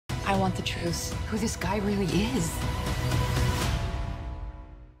I want the truth, who this guy really is.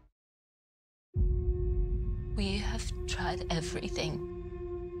 We have tried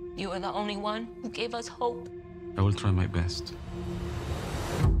everything. You are the only one who gave us hope. I will try my best.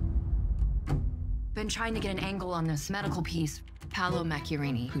 Been trying to get an angle on this medical piece. Paolo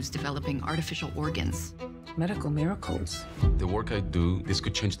Macchiarini, who's developing artificial organs. Medical miracles. The work I do, this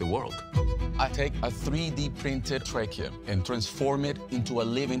could change the world. I take a 3D printed trachea and transform it into a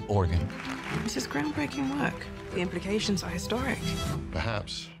living organ. This is groundbreaking work. The implications are historic.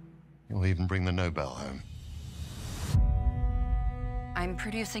 Perhaps you'll even bring the Nobel home. I'm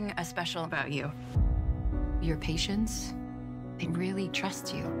producing a special about you. Your patients, they really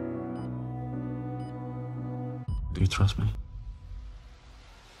trust you. Do you trust me?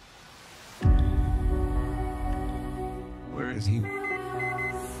 Where is he?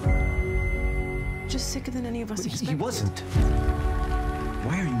 Just sicker than any of us expected. He wasn't.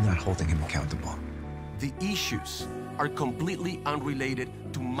 Why are you not holding him accountable? The issues are completely unrelated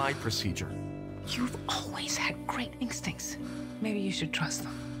to my procedure. You've always had great instincts. Maybe you should trust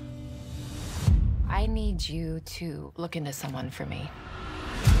them. I need you to look into someone for me.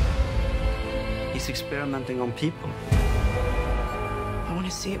 He's experimenting on people. I want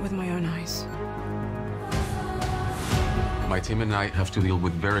to see it with my own eyes. My team and I have to deal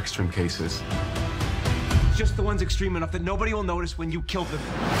with very extreme cases. Just the ones extreme enough that nobody will notice when you kill them.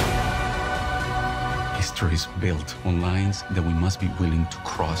 History is built on lines that we must be willing to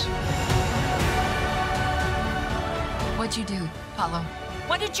cross. What'd you do, Paolo?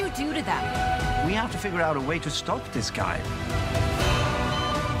 What did you do to them? We have to figure out a way to stop this guy.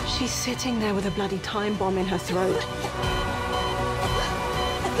 She's sitting there with a bloody time bomb in her throat.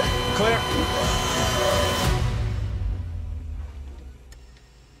 Claire!